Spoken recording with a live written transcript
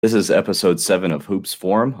This is episode 7 of Hoops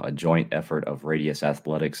Forum, a joint effort of Radius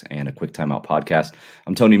Athletics and a Quick Timeout podcast.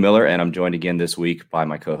 I'm Tony Miller, and I'm joined again this week by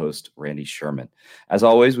my co-host, Randy Sherman. As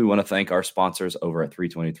always, we want to thank our sponsors over at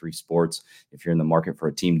 323 Sports. If you're in the market for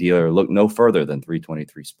a team dealer, look no further than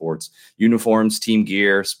 323 Sports. Uniforms, team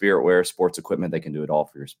gear, spirit wear, sports equipment, they can do it all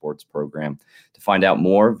for your sports program. To find out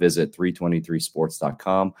more, visit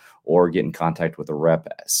 323sports.com or get in contact with a rep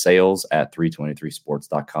at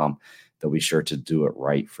sales@323sports.com. They'll be sure to do it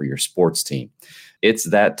right for your sports team. It's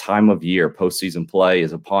that time of year. Postseason play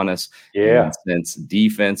is upon us. Yeah. And since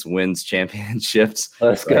defense wins championships,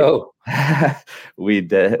 let's go. We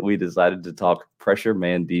decided to talk pressure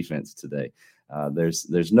man defense today.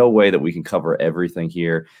 There's no way that we can cover everything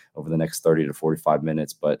here over the next 30 to 45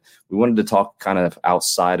 minutes, but we wanted to talk kind of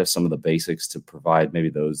outside of some of the basics to provide maybe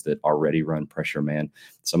those that already run pressure man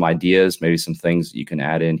some ideas, maybe some things you can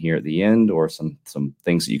add in here at the end, or some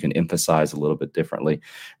things that you can emphasize a little bit differently.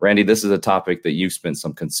 Randy, this is a topic that you've spent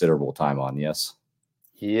some considerable time on, yes?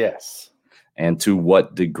 Yes. And to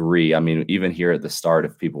what degree? I mean, even here at the start,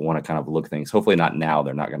 if people want to kind of look things, hopefully not now,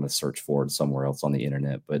 they're not going to search for it somewhere else on the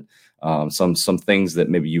internet, but some things that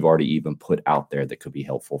maybe you've already even put out there that could be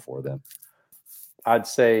helpful for them. I'd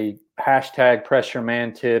say hashtag pressure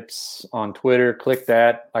man tips on Twitter. Click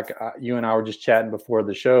that. Like you and I were just chatting before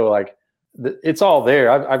the show. Like it's all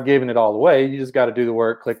there. I've given it all away. You just got to do the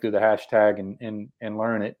work, click through the hashtag and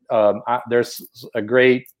learn it. There's a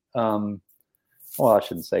great well, I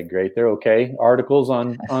shouldn't say great. They're okay. Articles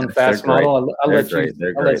on Fast Model. I'll let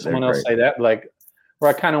someone else say that. Like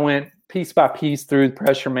where I kind of went piece by piece through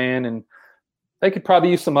Pressure Man, and they could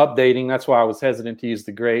probably use some updating. That's why I was hesitant to use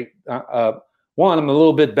the great. One, I'm a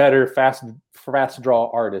little bit better fast draw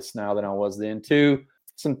artist now than I was then. Two,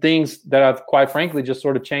 some things that I've quite frankly just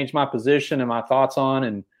sort of changed my position and my thoughts on,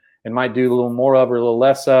 and might do a little more of or a little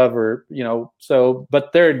less of, or so.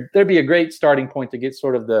 But there'd be a great starting point to get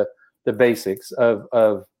sort of the basics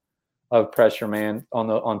of pressure man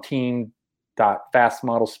on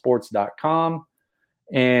team.fastmodelsports.com.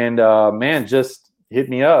 And man, just hit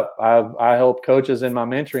me up. I help coaches in my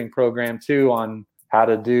mentoring program too on how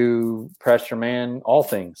to do pressure man, all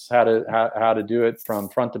things, how to do it from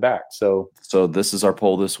front to back. So this is our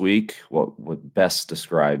poll this week. What best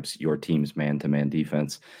describes your team's man-to-man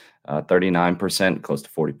defense? 39%, close to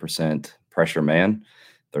 40% pressure man,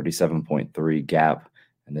 37.3 gap,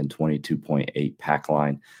 and then 22.8 pack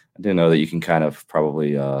line. I do know that you can kind of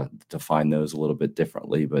probably define those a little bit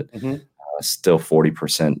differently, but still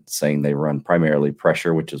 40% saying they run primarily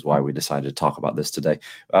pressure, which is why we decided to talk about this today.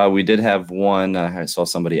 We did have one. I saw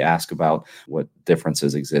somebody ask about what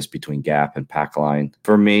differences exist between gap and pack line.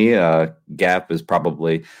 For me, gap is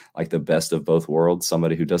probably like the best of both worlds.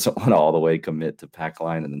 Somebody who doesn't want to all the way commit to pack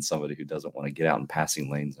line, and then somebody who doesn't want to get out in passing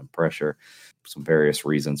lanes and pressure. Some various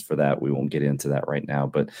reasons for that. We won't get into that right now,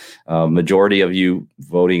 but majority of you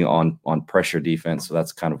voting on pressure defense. So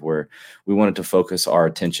that's kind of where we wanted to focus our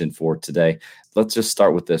attention for today. Let's just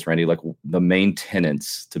start with this, Randy, like the main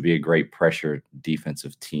tenets to be a great pressure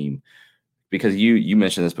defensive team, because you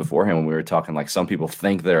mentioned this beforehand when we were talking, like some people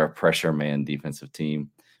think they're a pressure man defensive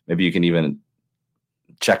team. Maybe you can even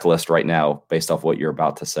checklist right now based off what you're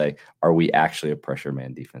about to say. Are we actually a pressure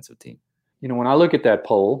man defensive team? When I look at that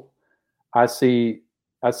poll, I see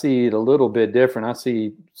it a little bit different. I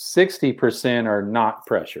see 60% are not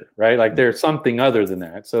pressure, right? Like there's something other than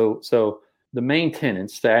that. So the main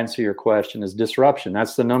tenets, to answer your question, is disruption.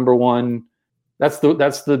 That's the number one. That's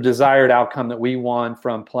the desired outcome that we want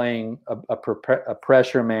from playing a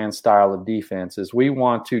pressure man style of defense. Is we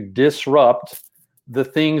want to disrupt the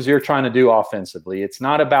things you're trying to do offensively. It's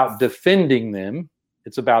not about defending them.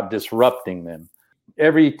 It's about disrupting them.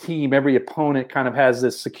 Every team, every opponent kind of has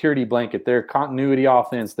this security blanket, their continuity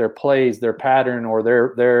offense, their plays, their pattern, or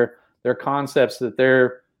their concepts that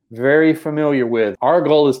they're very familiar with. Our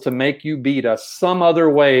goal is to make you beat us some other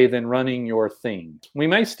way than running your thing. We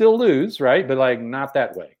may still lose, right? But like not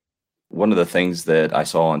that way. One of the things that I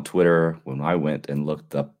saw on Twitter when I went and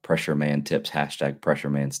looked up pressure man tips, hashtag pressure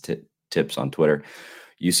man's tips on Twitter,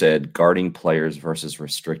 you said guarding players versus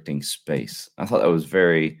restricting space. I thought that was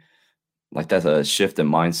very... like that's a shift in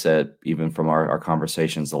mindset, even from our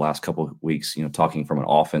conversations the last couple of weeks, talking from an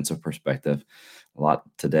offensive perspective a lot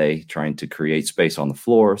today, trying to create space on the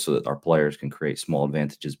floor so that our players can create small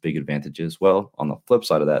advantages, big advantages. Well, on the flip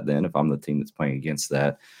side of that, then if I'm the team that's playing against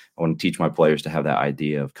that, I want to teach my players to have that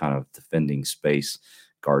idea of kind of defending space,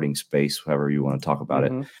 guarding space, however you want to talk about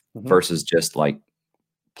it, versus just like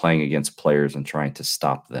playing against players and trying to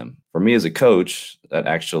stop them. For me as a coach, that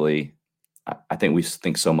actually, I think we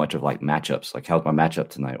think so much of like matchups, like how's my matchup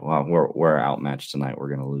tonight? Well, we're outmatched tonight. We're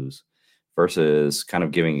going to lose. versus kind of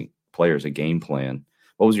giving players a game plan.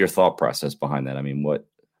 What was your thought process behind that? I mean, what?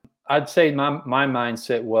 I'd say my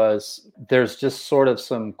mindset was there's just sort of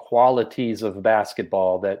some qualities of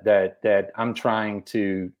basketball that I'm trying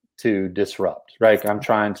to disrupt, right? I'm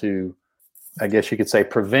trying to, I guess you could say,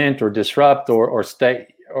 prevent or disrupt or stay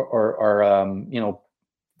or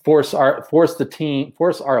force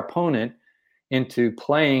our opponent into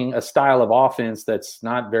playing a style of offense that's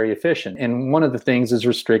not very efficient. And one of the things is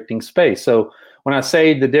restricting space. So when I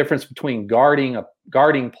say the difference between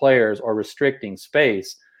guarding players or restricting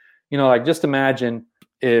space, like just imagine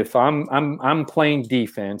if I'm playing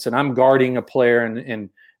defense and I'm guarding a player and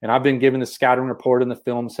I've been given the scouting report in the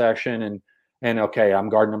film section and okay, I'm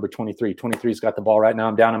guarding number 23. 23's got the ball right now.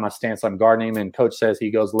 I'm down in my stance. I'm guarding him, and coach says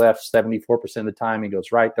he goes left 74% of the time. He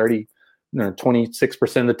goes right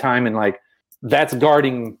 26% of the time, and like that's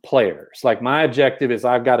guarding players. Like my objective is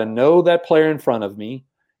I've got to know that player in front of me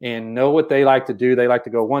and know what they like to do. They like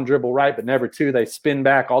to go one dribble right, but never two. They spin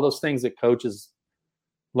back. All those things that coaches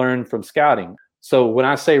learn from scouting. So when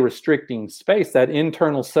I say restricting space, that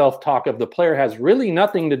internal self-talk of the player has really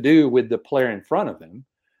nothing to do with the player in front of them.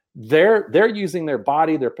 They're using their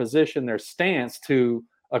body, their position, their stance to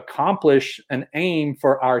accomplish an aim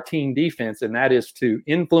for our team defense, and that is to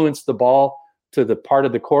influence the ball to the part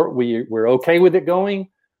of the court we're okay with it going,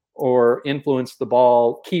 or influence the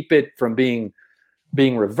ball, keep it from being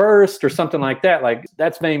reversed or something like that. Like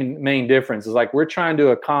that's main difference is like we're trying to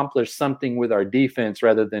accomplish something with our defense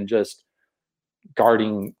rather than just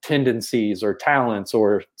guarding tendencies or talents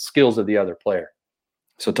or skills of the other player.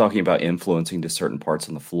 So talking about influencing to certain parts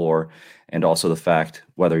on the floor, and also the fact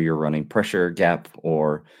whether you're running pressure, gap,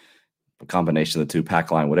 or a combination of the two,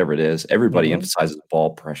 pack line, whatever it is, everybody emphasizes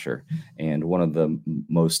ball pressure. And one of the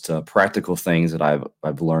most practical things that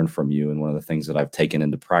I've learned from you, and one of the things that I've taken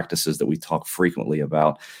into practices that we talk frequently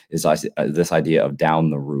about, is this idea of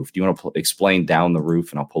down the roof. Do you want to explain down the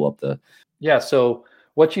roof? And I'll pull up the. Yeah. So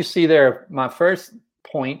what you see there, my first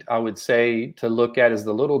point I would say to look at is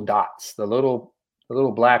the little dots, the little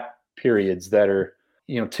black periods that are,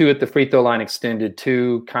 two at the free throw line extended,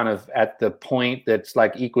 two kind of at the point that's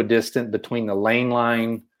like equidistant between the lane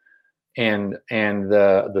line and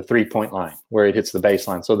the 3-point line where it hits the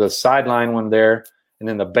baseline. So the sideline one there, and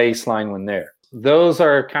then the baseline one there. Those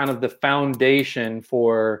are kind of the foundation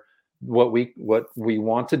for what we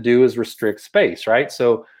want to do is restrict space, right?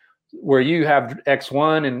 So where you have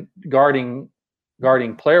X1 and guarding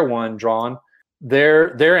player one drawn,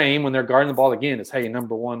 their aim when they're guarding the ball again is, hey,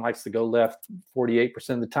 number one likes to go left 48%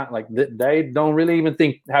 of the time. Like they don't really even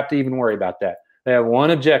have to even worry about that. They have one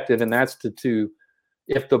objective, and that's to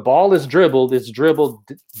if the ball is dribbled, it's dribbled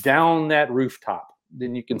down that rooftop.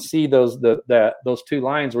 Then you can see those two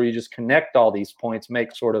lines where you just connect all these points,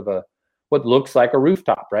 make sort of what looks like a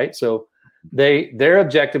rooftop, right? So their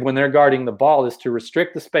objective when they're guarding the ball is to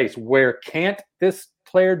restrict the space. Where can't this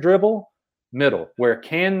player dribble? Middle. Where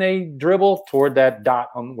can they dribble? Toward that dot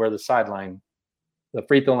on where the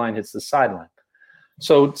free throw line hits the sideline.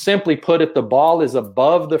 So simply put, if the ball is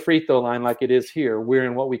above the free throw line like it is here, we're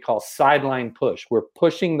in what we call sideline push. We're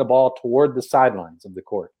pushing the ball toward the sidelines of the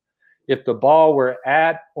court. If the ball were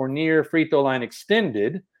at or near free throw line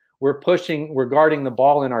extended, we're guarding the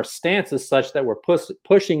ball in our stances such that we're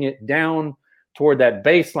pushing it down toward that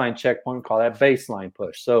baseline checkpoint. We call that baseline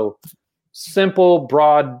push. So simple,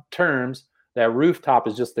 broad terms, that rooftop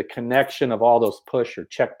is just the connection of all those push or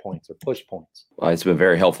checkpoints or push points. Well, it's been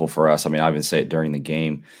very helpful for us. I mean, I even say it during the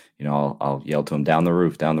game. I'll yell to them, down the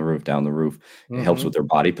roof, down the roof, down the roof. It helps with their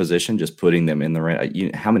body position, just putting them in the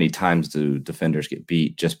right. How many times do defenders get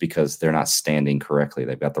beat just because they're not standing correctly?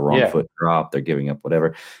 They've got the wrong foot drop, they're giving up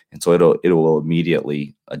whatever. And so it will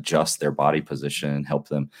immediately adjust their body position and help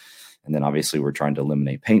them. And then obviously we're trying to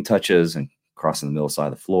eliminate paint touches and crossing the middle side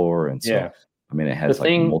of the floor. And so, I mean, it has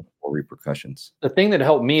multiple repercussions. The thing that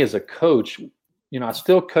helped me as a coach, I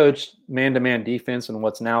still coach man-to-man defense and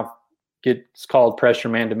what's now gets called pressure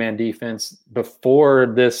man-to-man defense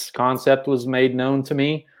before this concept was made known to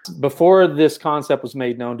me. Before this concept was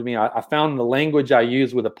made known to me, I found the language I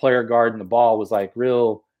used with a player guarding the ball was like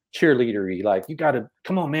real cheerleadery. Like, you got to,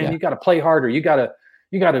 come on, man, you got to play harder. You got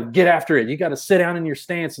to get after it. You got to sit down in your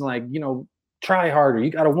stance and try harder.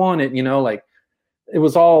 You got to want it, like it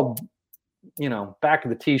was all, back of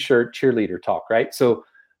the t-shirt cheerleader talk, right? So,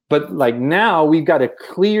 but like now we've got a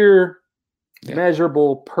clear,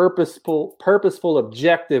 measurable, purposeful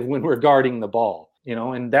objective when we're guarding the ball,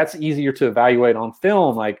 and that's easier to evaluate on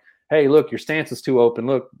film. Like, hey, look, your stance is too open.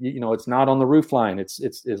 Look, it's not on the roof line. It's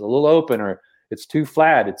a little open, or it's too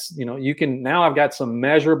flat. It's, you can, now I've got some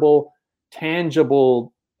measurable,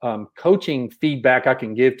 tangible coaching feedback I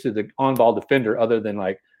can give to the on-ball defender other than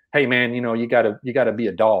like, hey man, you gotta be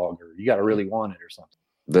a dog, or you gotta really want it or something.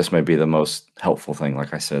 This may be the most helpful thing,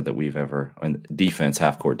 like I said, that we've ever in defense,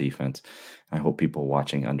 half-court defense. I hope people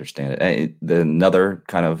watching understand it. Another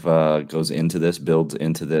kind of goes into this, builds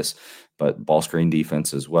into this, but ball screen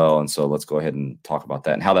defense as well. And so let's go ahead and talk about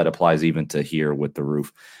that and how that applies even to here with the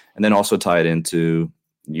roof. And then also tie it into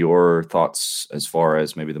your thoughts as far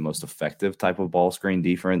as maybe the most effective type of ball screen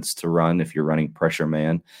defense to run if you're running pressure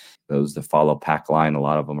man. Those that follow pack line, a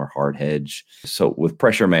lot of them are hard hedge. So with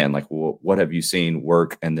pressure man, like what have you seen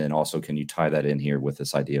work? And then also, can you tie that in here with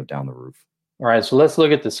this idea of down the roof? All right, so let's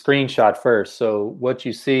look at the screenshot first. So what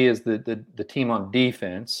you see is the team on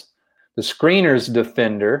defense. The screener's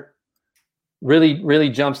defender really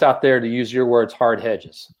jumps out there, to use your words, hard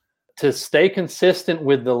hedges. To stay consistent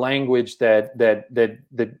with the language that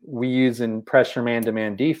we use in pressure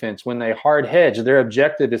man-to-man defense, when they hard hedge, their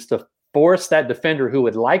objective is to force that defender who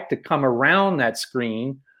would like to come around that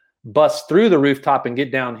screen, bust through the rooftop and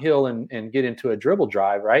get downhill and get into a dribble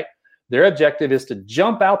drive, right? Their objective is to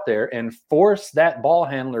jump out there and force that ball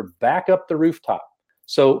handler back up the rooftop.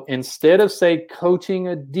 So instead of, say, coaching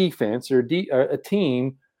a defense or a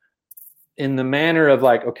team in the manner of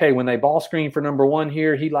like, okay, when they ball screen for number one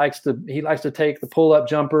here, he likes to take the pull-up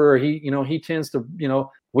jumper, or he tends to,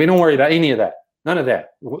 we don't worry about any of that. None of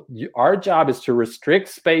that. Our job is to restrict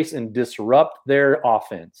space and disrupt their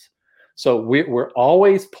offense. So we're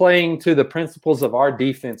always playing to the principles of our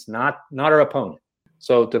defense, not our opponent.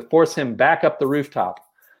 So to force him back up the rooftop.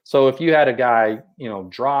 So if you had a guy,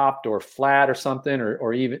 dropped or flat or something,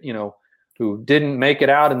 or even, who didn't make it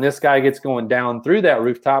out, and this guy gets going down through that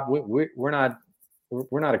rooftop, we're not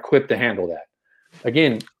equipped to handle that.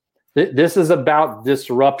 Again, this is about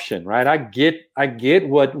disruption, right? I get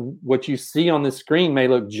what you see on the screen may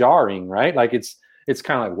look jarring, right? Like it's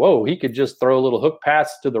kind of like, whoa, he could just throw a little hook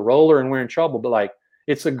pass to the roller and we're in trouble. But like,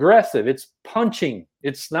 it's aggressive, it's punching,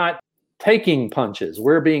 it's not taking punches.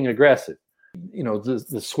 We're being aggressive.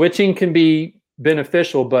 The switching can be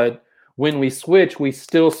beneficial, but when we switch, we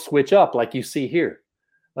still switch up, like you see here.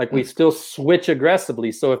 Like we still switch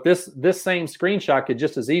aggressively. So if this same screenshot could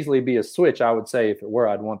just as easily be a switch, I would say if it were,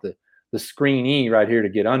 I'd want the screenee right here to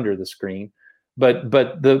get under the screen. But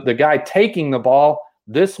the guy taking the ball,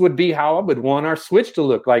 this would be how I would want our switch to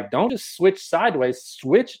look like. Don't just switch sideways,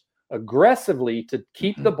 switch aggressively to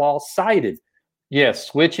keep the ball sighted. Yes,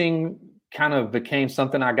 switching kind of became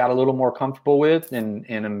something I got a little more comfortable with, and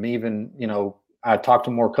I'm even, I talk to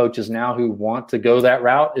more coaches now who want to go that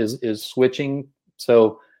route is switching.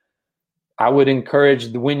 So I would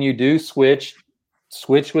encourage, when you do switch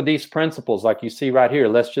with these principles like you see right here.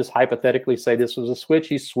 Let's just hypothetically say this was a switch.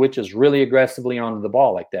 He switches really aggressively onto the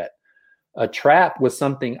ball like that. A trap was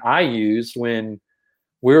something I used when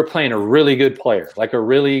we were playing a really good player, like a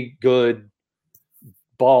really good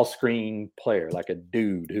ball screen player, like a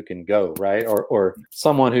dude who can go, right? Or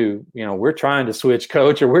someone who, we're trying to switch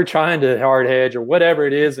coach, or we're trying to hard hedge, or whatever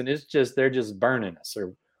it is, and it's just, they're just burning us,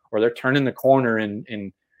 or they're turning the corner.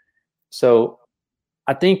 And so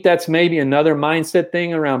I think that's maybe another mindset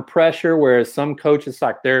thing around pressure, whereas some coaches,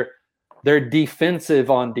 like they're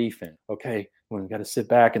defensive on defense. Okay, we got to sit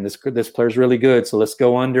back, and this player's really good, so let's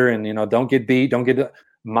go under, and don't get beat,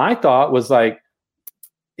 my thought was like,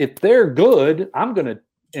 if they're good, I'm going to,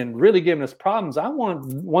 and really giving us problems, I want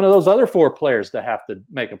one of those other four players to have to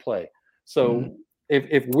make a play. So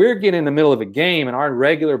if we're getting in the middle of a game and our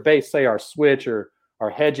regular base, say our switch or our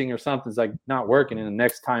hedging or something's like not working in the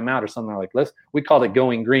next timeout or something, like we called it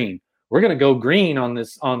going green. We're going to go green on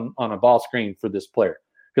this, on a ball screen for this player,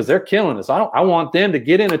 because they're killing us. I want them to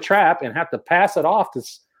get in a trap and have to pass it off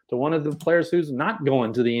to one of the players who's not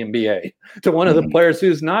going to the NBA, to one of the players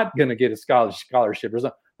who's not going to get a scholarship or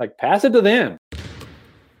something. Like, pass it to them.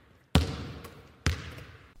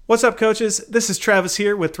 What's up, coaches? This is Travis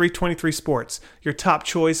here with 323 Sports, your top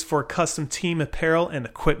choice for custom team apparel and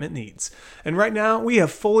equipment needs. And right now, we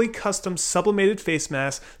have fully custom sublimated face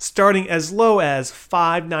masks starting as low as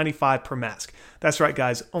 $5.95 per mask. That's right,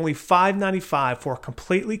 guys, only $5.95 for a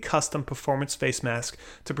completely custom performance face mask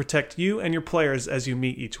to protect you and your players as you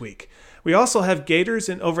meet each week. We also have gaiters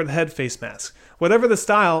and over-the-head face masks. Whatever the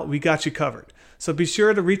style, we got you covered. So be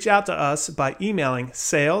sure to reach out to us by emailing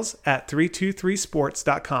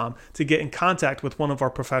sales@323sports.com to get in contact with one of our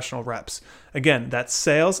professional reps. Again, that's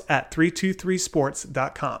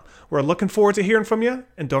sales@323sports.com. We're looking forward to hearing from you,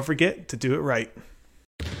 and don't forget to do it right.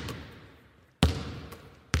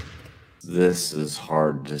 This is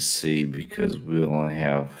hard to see because we only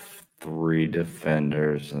have 3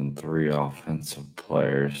 defenders and 3 offensive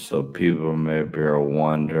players. So people maybe are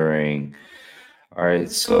wondering, All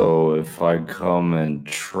right, so if I come and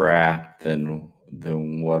trap, then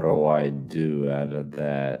what do I do out of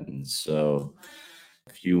that? And so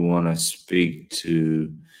if you want to speak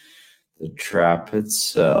to the trap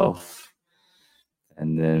itself,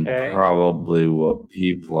 and then probably what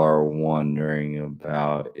people are wondering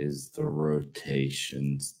about is the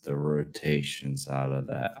rotations out of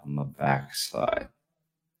that on the backside.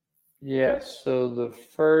 Yes, so the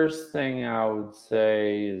first thing I would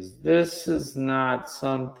say is this is not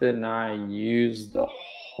something I used a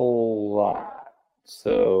whole lot.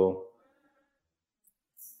 So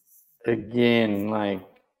again, like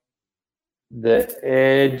the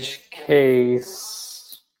edge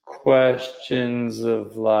case questions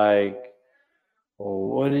of like, well,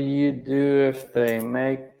 what do you do if they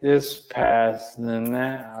make this pass and then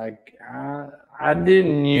that? Like, I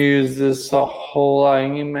didn't use this a whole lot. I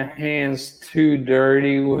get my hands too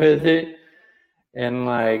dirty with it. And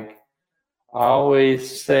like, I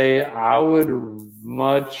always say I would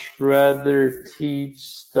much rather teach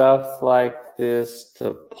stuff like this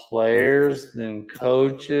to players than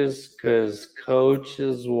coaches, because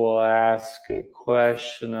coaches will ask a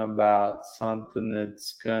question about something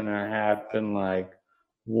that's going to happen like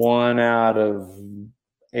 1 out of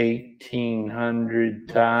 1,800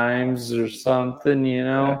 times or something, you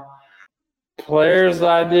know? Players,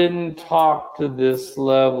 I didn't talk to this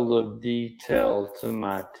level of detail to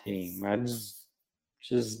my team. I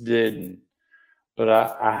just didn't. But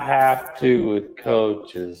I have to with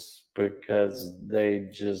coaches because they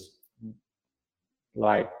just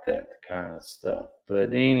like that kind of stuff.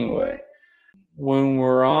 But anyway, when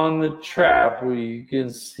we're on the trap, you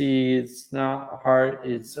can see it's not hard.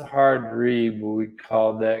 It's hard to read, but we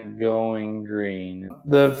call that going green.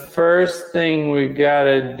 The first thing we got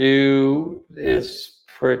to do is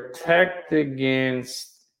protect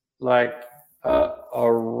against like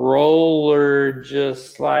a roller,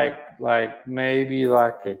 just like maybe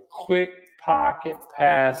like a quick pocket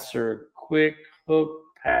pass or a quick hook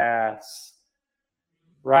pass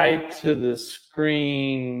right to the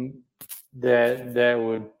screen that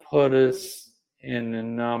would put us in a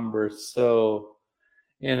number, so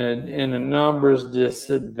in a numbers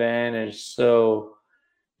disadvantage. So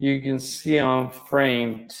you can see on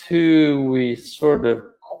frame 2 we sort of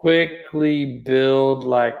quickly build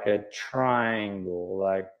like a triangle,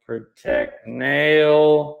 like protect,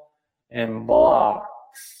 nail, and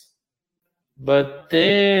blocks. But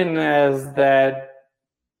then as that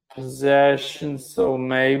possession, so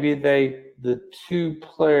maybe the two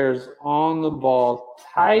players on the ball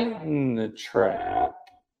tighten the trap,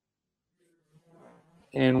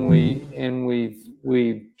 and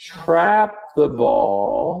we've trapped the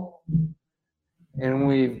ball, and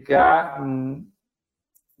we've gotten,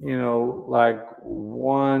 you know, like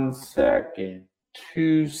 1 second,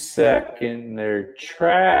 2 seconds, they're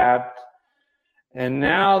trapped. And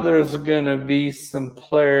now there's going to be some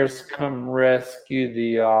players come rescue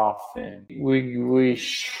the offense. We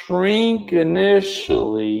shrink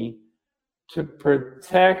initially to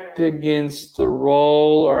protect against the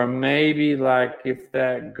roll, or maybe like if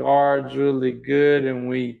that guard's really good and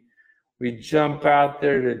we jump out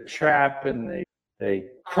there to trap and they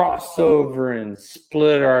cross over and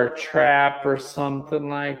split our trap or something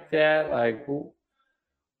like that. Like,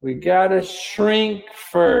 we got to shrink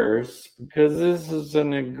first because this is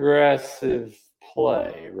an aggressive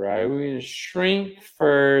play, right? We shrink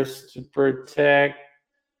first to protect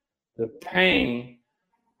the paint,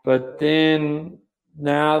 but then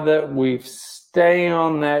now that we've stayed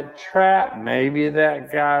on that trap, maybe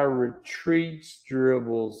that guy retreats,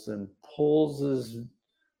 dribbles, and pulls his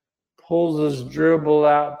dribble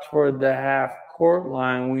out toward the half court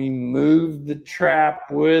line. We move the trap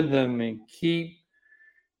with him and keep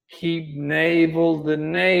navel to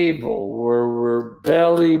navel, where we're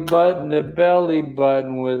belly button to belly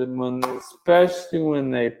button with them, especially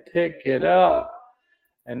when they pick it up.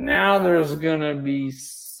 And now there's going to be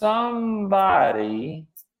somebody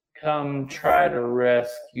come try to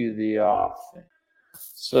rescue the offense.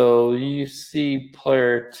 So you see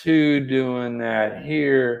player 2 doing that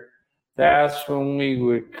here. That's when we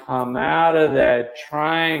would come out of that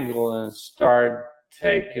triangle and start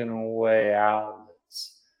taking away outlets.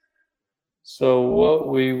 So what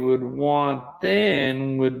we would want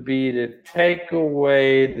then would be to take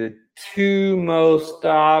away the 2 most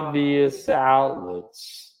obvious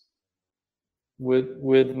outlets.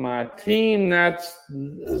 With my team, that's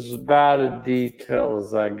about as detail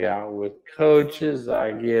as I got. With coaches,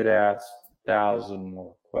 I get asked 1,000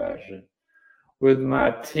 more questions. With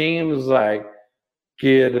my team, it's like,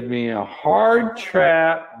 give me a hard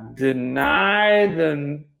trap, deny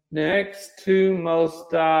next two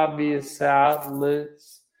most obvious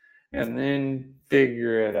outlets, and then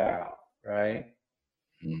figure it out, right?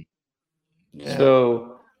 Yeah.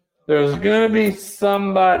 So there's going to be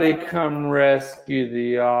somebody come rescue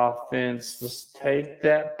the offense. Just take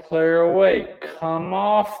that player away. Come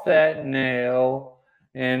off that nail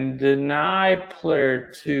and deny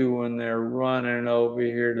player 2 when they're running over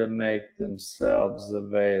here to make themselves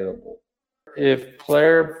available. If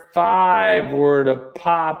player 5 were to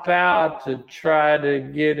pop out to try to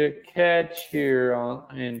get a catch here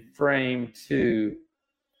in frame 2,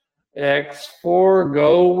 X4,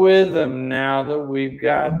 go with them now that we've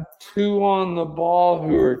got 2 on the ball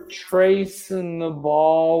who are tracing the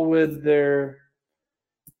ball with their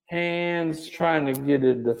hands, trying to get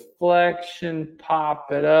a deflection,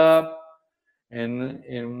 pop it up,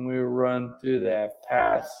 and we run through that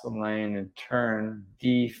pass lane and turn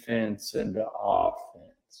defense into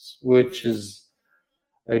offense, which is,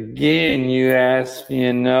 again, you asked me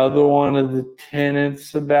another one of the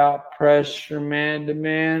tenets about pressure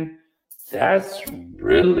man-to-man. That's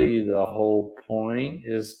really the whole point,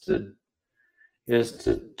 is to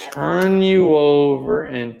turn you over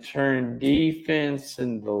and turn defense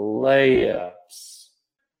into layups.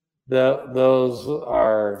 Those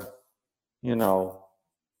are, 100%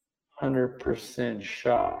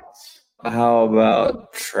 shots. How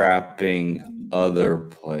about trapping other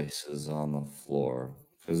places on the floor?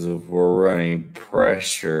 Because if we're running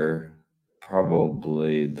pressure,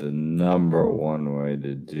 probably the number one way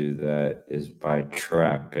to do that is by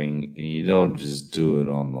trapping. You don't just do it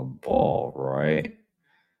on the ball, right?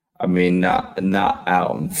 I mean, not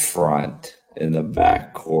out in front in the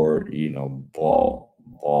backcourt, ball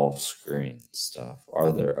screen stuff.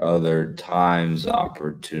 Are there other times,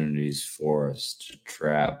 opportunities for us to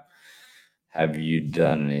trap? Have you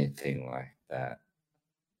done anything like that?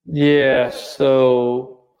 Yeah,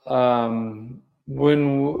 so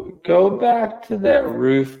when we go back to that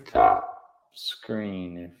rooftop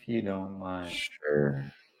screen, if you don't mind. Sure.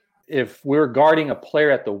 If we're guarding a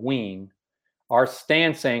player at the wing, our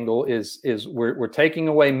stance angle is we're taking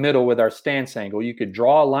away middle with our stance angle. You could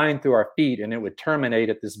draw a line through our feet and it would terminate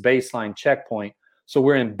at this baseline checkpoint. So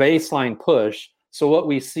we're in baseline push. So what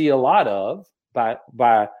we see a lot of by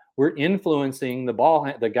we're influencing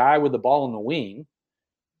the guy with the ball in the wing.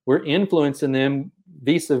 We're influencing them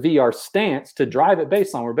vis-a-vis our stance to drive it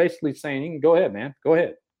baseline. We're basically saying, you can go ahead, man. Go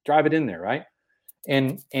ahead. Drive it in there, right?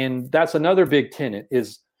 And that's another big tenet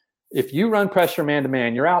is if you run pressure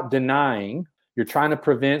man-to-man, you're out denying. You're trying to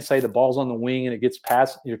prevent, say, the ball's on the wing and it gets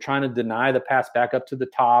passed. You're trying to deny the pass back up to the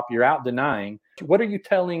top. You're out denying. What are you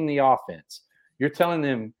telling the offense? You're telling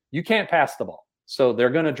them you can't pass the ball. So they're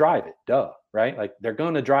going to drive it. Duh, right? Like they're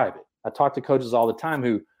going to drive it. I talk to coaches all the time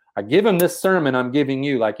who I give them this sermon I'm giving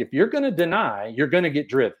you. Like if you're going to deny, you're going to get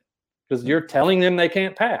driven because you're telling them they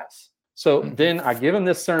can't pass. So then I give them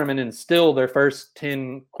this sermon and still their first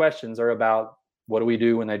 10 questions are about what do we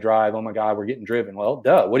do when they drive? Oh my God, we're getting driven. Well,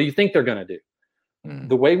 duh. What do you think they're going to do?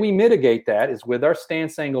 The way we mitigate that is with our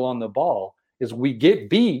stance angle on the ball is we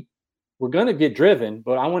get beat. We're going to get driven,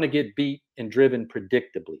 but I want to get beat and driven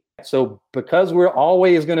predictably. So because we're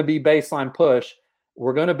always going to be baseline push,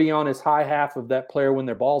 we're going to be on his high half of that player when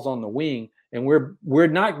their ball's on the wing. And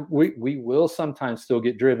we will sometimes still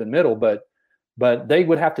get driven middle, but they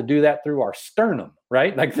would have to do that through our sternum,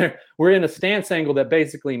 right? Like we're in a stance angle that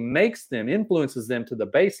basically influences them to the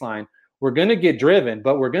baseline. We're going to get driven,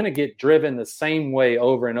 but we're going to get driven the same way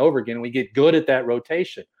over and over again. We get good at that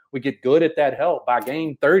rotation. We get good at that help. By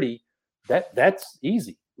game 30, that's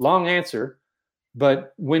easy. Long answer.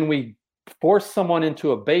 But when we force someone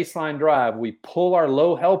into a baseline drive, we pull our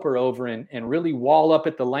low helper over and really wall up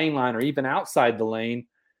at the lane line or even outside the lane.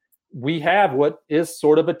 We have what is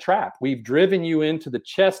sort of a trap. We've driven you into the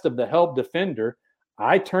chest of the help defender.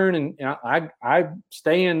 I turn and I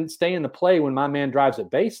stay in the play when my man drives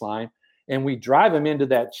at baseline. And we drive him into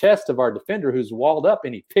that chest of our defender who's walled up,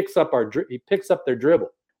 and he picks up their dribble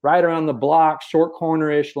right around the block, short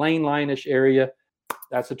corner-ish, lane line-ish area.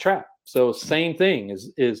 That's a trap. So same thing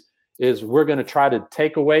is we're going to try to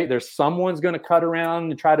take away. Someone's going to cut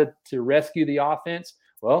around and try to rescue the offense.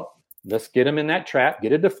 Well, let's get them in that trap,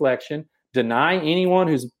 get a deflection, deny anyone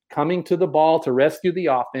who's coming to the ball to rescue the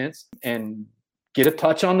offense, and get a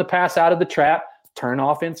touch on the pass out of the trap. Turn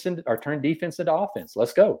defense into offense.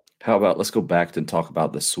 Let's go. How about let's go back and talk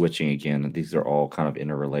about the switching again. These are all kind of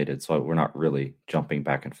interrelated, so we're not really jumping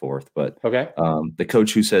back and forth. But okay, the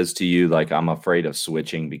coach who says to you, like, I'm afraid of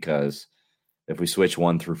switching because if we switch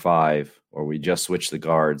 1 through 5 or we just switch the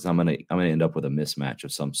guards, I'm gonna end up with a mismatch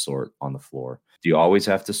of some sort on the floor. Do you always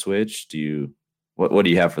have to switch? What do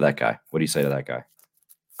you have for that guy? What do you say to that guy?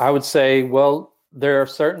 I would say, well, there are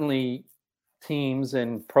certainly teams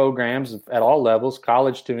and programs at all levels,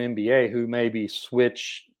 college to NBA, who maybe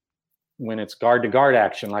switch when it's guard to guard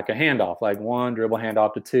action, like a handoff, like one dribble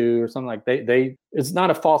handoff to two or something like they it's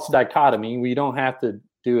not a false dichotomy. We don't have to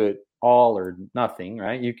do it all or nothing,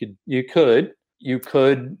 right? You could, like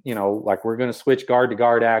we're going to switch guard to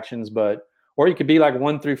guard actions, or you could be like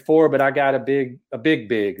 1 through 4, but I got a big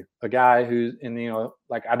guy who's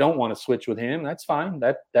like I don't want to switch with him. That's fine.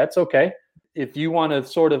 That's okay. If you want to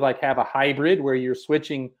sort of like have a hybrid where you're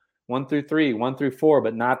switching 1 through 3, 1 through 4,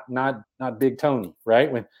 but not Big Tony,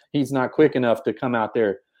 right? When he's not quick enough to come out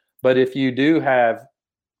there. But if you do have,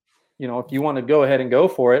 if you want to go ahead and go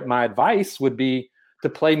for it, my advice would be to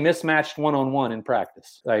play mismatched one-on-one in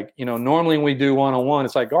practice. Like, normally when we do one-on-one,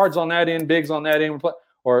 it's like guards on that end, bigs on that end,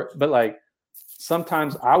 but like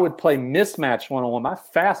sometimes I would play mismatched one-on-one, my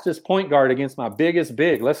fastest point guard against my biggest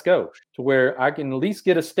big. Let's go to where I can at least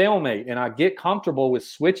get a stalemate and I get comfortable with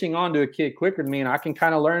switching on to a kid quicker than me. And I can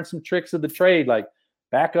kind of learn some tricks of the trade, like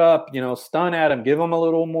back up, stun at him, give him a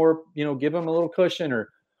little more, give him a little cushion,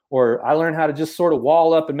 or I learned how to just sort of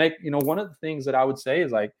wall up and make, one of the things that I would say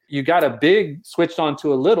is like, you got a big switched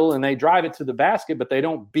onto a little and they drive it to the basket, but they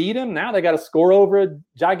don't beat him. Now they got to score over a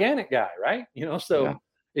gigantic guy. Right. So yeah.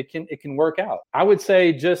 It can work out. I would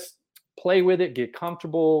say just play with it, get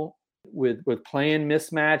comfortable with playing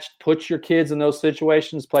mismatched, put your kids in those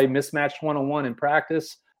situations, play mismatched one-on-one in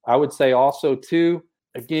practice. I would say also too,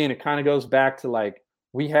 again, it kind of goes back to like,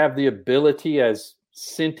 we have the ability as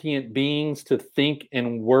sentient beings to think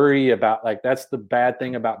and worry about, like, that's the bad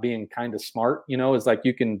thing about being kind of smart, is like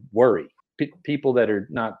you can worry. People that are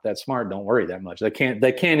not that smart don't worry that much. They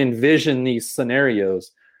can't envision these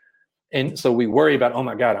scenarios. And so we worry about, oh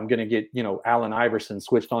my God, I'm going to get, Allen Iverson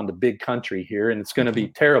switched on to Big Country here and it's going to be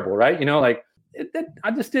terrible. Right.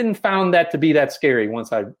 I just didn't found that to be that scary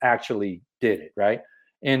once I actually did it. Right.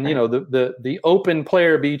 And, the open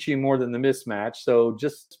player beats you more than the mismatch. So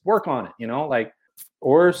just work on it,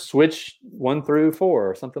 or switch 1 through 4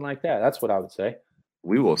 or something like that. That's what I would say.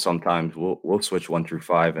 We will sometimes we'll switch 1 through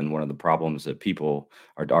 5. And one of the problems that people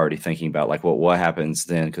are already thinking about, like what happens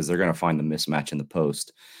then, because they're going to find the mismatch in the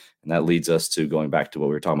post. And that leads us to going back to what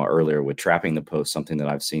we were talking about earlier with trapping the post. Something that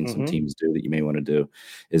I've seen some teams do that you may want to do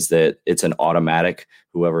is that it's an automatic.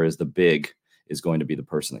 Whoever is the big is going to be the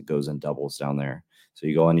person that goes and doubles down there. So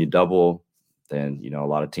you go and you double, then, a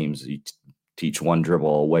lot of teams, you teach one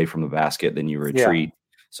dribble away from the basket, then you retreat.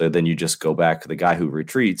 Yeah. So then you just go back. The guy who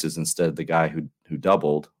retreats is instead the guy who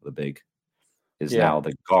doubled the big is now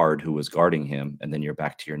the guard who was guarding him. And then you're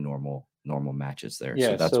back to your normal matches there. Yeah,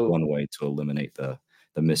 so that's one way to eliminate the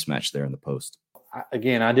mismatch there in the post.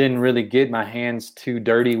 Again, I didn't really get my hands too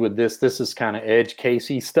dirty with this. This is kind of edge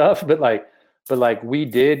casey stuff, but we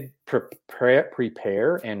did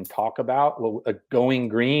prepare and talk about going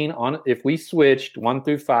green on if we switched 1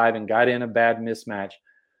 through 5 and got in a bad mismatch.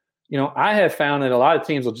 I have found that a lot of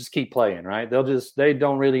teams will just keep playing, right? They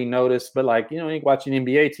don't really notice, but you watch an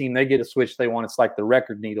NBA team, they get a switch they want. It's like the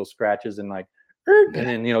record needle scratches and and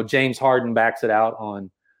then, James Harden backs it out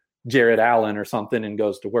on Jared Allen or something and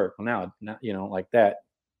goes to work. Well, now, like that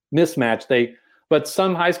mismatch, but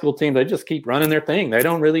some high school teams, they just keep running their thing. They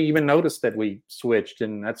don't really even notice that we switched,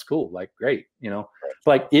 and that's cool. Like, great,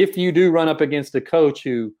 Like if you do run up against a coach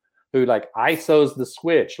who like ISOs the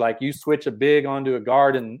switch, like you switch a big onto a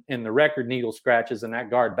guard and the record needle scratches and that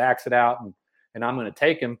guard backs it out and I'm going to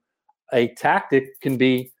take him. A tactic can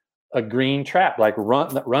be a green trap, like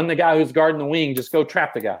run the guy who's guarding the wing, just go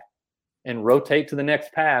trap the guy and rotate to the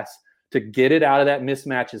next pass to get it out of that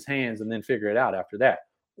mismatch's hands and then figure it out after that.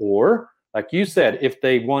 Or like you said, if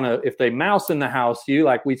they mouse in the house,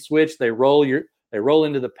 like we switch, they roll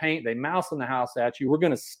into the paint, they mouse in the house at you. We're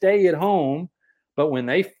going to stay at home. But when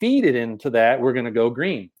they feed it into that, we're going to go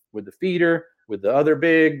green with the feeder, with the other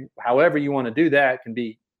big, however you want to do that can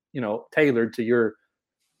be, tailored to your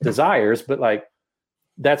desires. But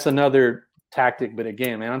that's another tactic. But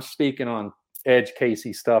again, man, I'm speaking on edge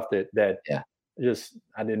casey stuff that just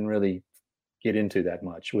I didn't really get into that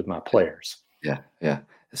much with my players. Yeah.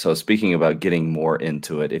 So speaking about getting more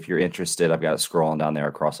into it, if you're interested, I've got it scrolling down there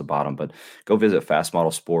across the bottom, but go visit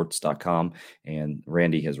fastmodelsports.com. And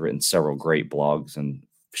Randy has written several great blogs and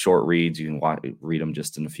short reads. You can read them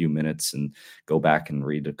just in a few minutes and go back and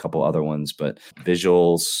read a couple other ones, but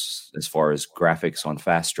visuals as far as graphics on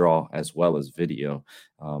Fast Draw, as well as video.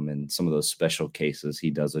 And some of those special cases he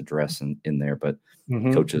does address in there, but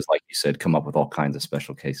coaches, like you said, come up with all kinds of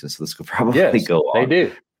special cases. So this could probably go on. They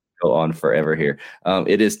do. Go on forever here.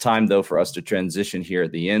 It is time, though, for us to transition here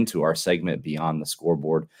at the end to our segment Beyond the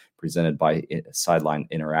Scoreboard, presented by Sideline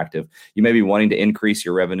Interactive. You may be wanting to increase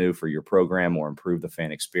your revenue for your program or improve the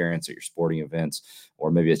fan experience at your sporting events,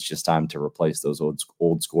 or maybe it's just time to replace those old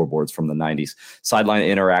scoreboards from the 90s. Sideline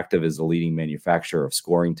Interactive is the leading manufacturer of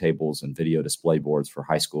scoring tables and video display boards for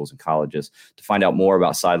high schools and colleges. To find out more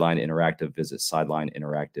about Sideline Interactive, visit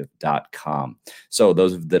sidelineinteractive.com. So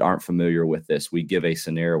those that aren't familiar with this, we give a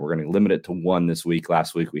scenario. We're going to limit it to one this week.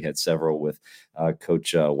 Last week we had several with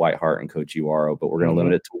Coach Whitehart and Coach Uaro, but we're going to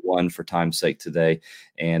limit it to one for time's sake today.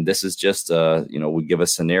 And this is just, we give a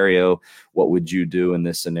scenario. What would you do in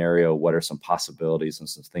this scenario? What are some possibilities and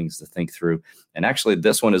some things to think through? And actually,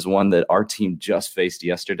 this one is one that our team just faced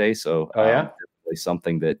yesterday. So definitely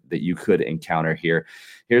something that you could encounter here.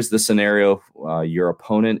 Here's the scenario. Your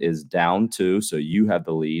opponent is down 2, so you have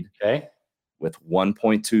the lead. Okay. With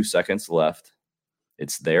 1.2 seconds left.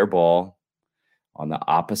 It's their ball on the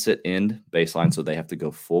opposite end baseline, so they have to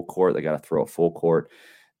go full court. They got to throw a full court.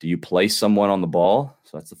 Do you place someone on the ball?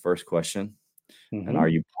 So that's the first question. And are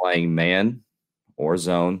you playing man or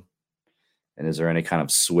zone? And is there any kind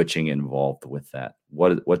of switching involved with that?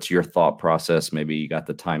 What's your thought process? Maybe you got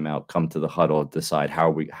the timeout, come to the huddle, decide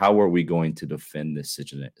how are we going to defend this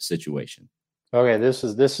situation? Okay, this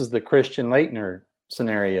is the Christian Laettner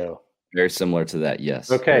scenario. Very similar to that,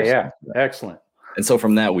 yes. Okay, yeah, excellent. And so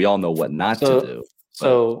from that, we all know what not to do.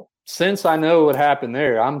 So since I know what happened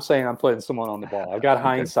there, I'm saying I'm putting someone on the ball. I've got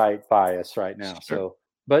hindsight bias right now. Sure. So,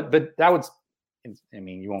 but that would, I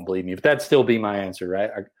mean, you won't believe me, but that'd still be my answer,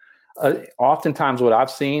 right? Oftentimes what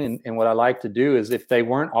I've seen and what I like to do is if they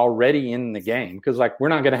weren't already in the game, because like we're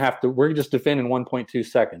not going to have to, we're just defending 1.2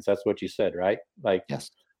 seconds. That's what you said, right? Like,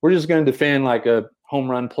 yes, we're just going to defend like a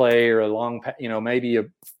home run play or a long, maybe a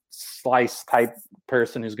slice type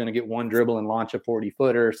person who's going to get one dribble and launch a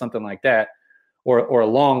 40-footer or something like that, or a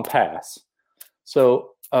long pass.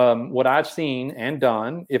 So what I've seen and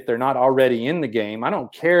done, if they're not already in the game, I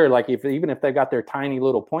don't care. Like even if they got their tiny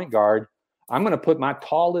little point guard, I'm going to put my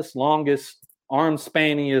tallest, longest, arm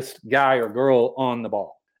spanniest guy or girl on the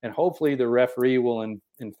ball. And hopefully the referee will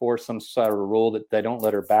enforce some sort of rule that they don't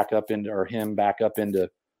let her back up into, or him back up into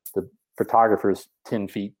the photographer's 10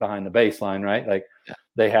 feet behind the baseline, right? Like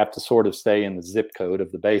they have to sort of stay in the zip code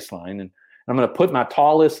of the baseline. And I'm going to put my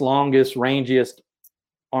tallest, longest, rangiest,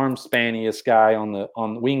 arm spanniest guy on the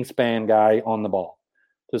wingspan guy on the ball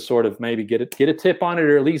to sort of maybe get a tip on it,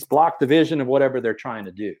 or at least block the vision of whatever they're trying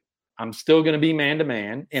to do. I'm still going to be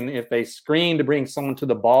man-to-man. And if they screen to bring someone to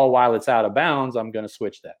the ball while it's out of bounds, I'm going to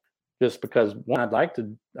switch that. Just because, one, I'd like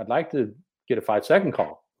to get a 5-second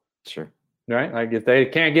call. Sure. Right? Like if they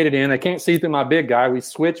can't get it in, they can't see through my big guy, we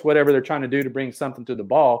switch whatever they're trying to do to bring something to the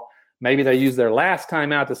ball. Maybe they use their last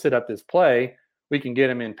time out to set up this play. We can get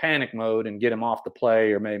them in panic mode and get them off the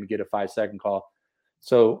play, or maybe get a 5-second call.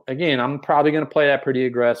 So again, I'm probably going to play that pretty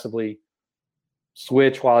aggressively.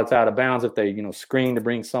 Switch while it's out of bounds. If they, screen to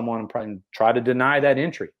bring someone, and try to deny that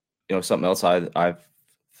entry. Something else I've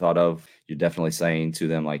thought of, you're definitely saying to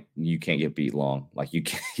them, like, you can't get beat long. Like you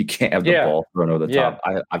can't have the ball thrown over the top.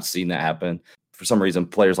 I've seen that happen. For some reason,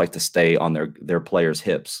 players like to stay on their players'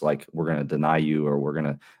 hips. Like, we're going to deny you, or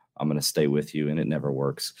I'm going to stay with you, and it never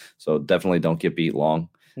works. So definitely don't get beat long.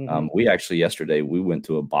 We actually yesterday, we went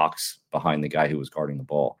to a box behind the guy who was guarding the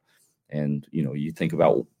ball. And, you think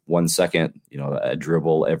about 1 second, a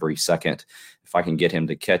dribble every second. If I can get him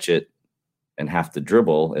to catch it and have to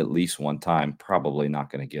dribble at least one time, probably not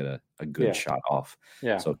going to get a good shot off.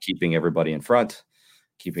 Yeah. So keeping everybody in front,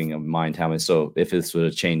 keeping in mind how many. So if this would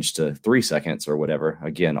have changed to 3 seconds or whatever,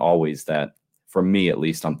 again, always that, for me at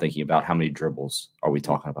least, I'm thinking about how many dribbles are we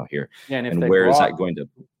talking about here? Yeah, and where is that going to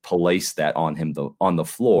place that on him on the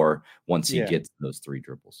floor once he gets those 3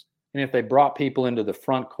 dribbles? And if they brought people into the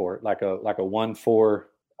front court, like a 1-4,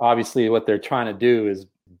 obviously what they're trying to do is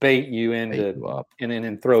bait you into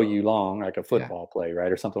and throw you long, like a football play, right,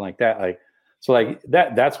 or something like that. Like, so like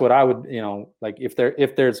that's what I would, like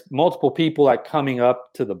if there's multiple people like coming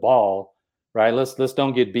up to the ball, right? Let's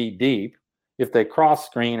don't get beat deep. If they cross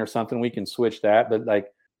screen or something, we can switch that, but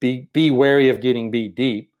like be wary of getting beat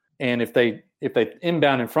deep. And if they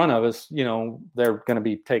inbound in front of us, they're going to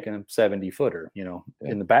be taking a 70-footer,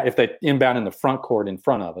 in the back. If they inbound in the front court in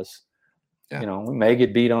front of us, we may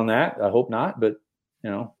get beat on that. I hope not, but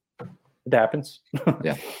it happens.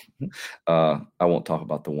 Yeah. I won't talk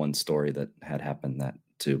about the one story that had happened that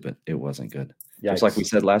too, but it wasn't good. Yikes. Just like we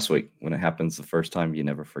said last week, when it happens the first time, you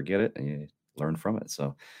never forget it and you learn from it.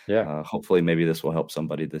 So hopefully maybe this will help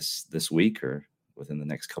somebody this week or within the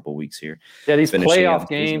next couple of weeks here. Yeah, these playoff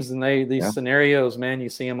games and these scenarios, man, you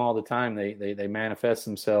see them all the time. They manifest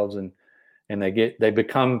themselves, and and they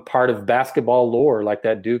become part of basketball lore, like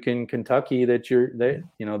that Duke in Kentucky that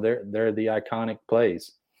they're the iconic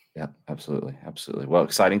plays. Yeah, absolutely. Absolutely. Well,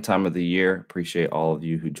 exciting time of the year. Appreciate all of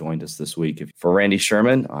you who joined us this week. For Randy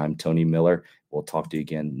Sherman, I'm Tony Miller. We'll talk to you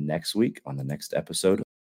again next week on the next episode